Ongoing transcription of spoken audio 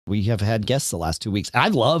We have had guests the last 2 weeks.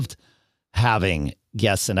 I've loved having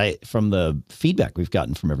guests, and from the feedback we've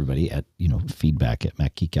gotten from everybody at, feedback at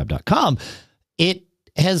macgeekgab.com, it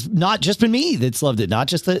has not just been me that's loved it, not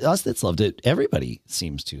just us that's loved it. Everybody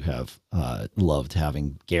seems to have loved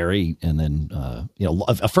having Gary, and then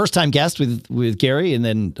a first-time guest with Gary, and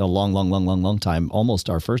then a long time, almost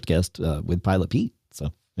our first guest with Pilot Pete.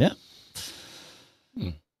 So yeah.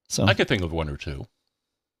 So I could think of one or two.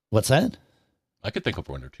 What's that? I could think of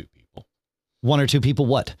one or two people. One or two people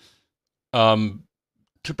what?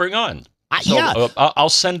 To bring on. I'll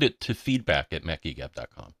send it to feedback at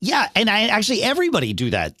macgeekgab.com. Yeah, and everybody do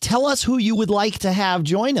that. Tell us who you would like to have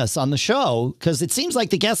join us on the show, because it seems like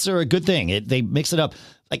the guests are a good thing. They mix it up.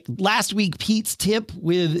 Like last week, Pete's tip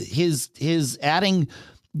with his adding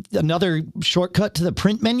another shortcut to the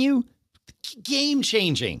print menu, game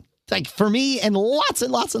changing. Like for me and lots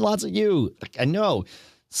of you. I know.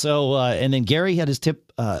 So and then Gary had his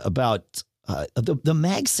tip about the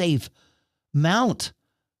MagSafe mount.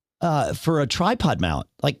 For a tripod mount,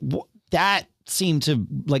 like that seemed to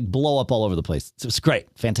like blow up all over the place. It was great.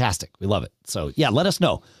 Fantastic. We love it. So yeah, let us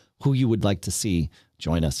know who you would like to see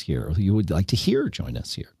join us here, or who you would like to hear join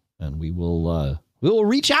us here. And we will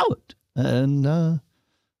reach out and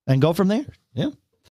go from there. Yeah.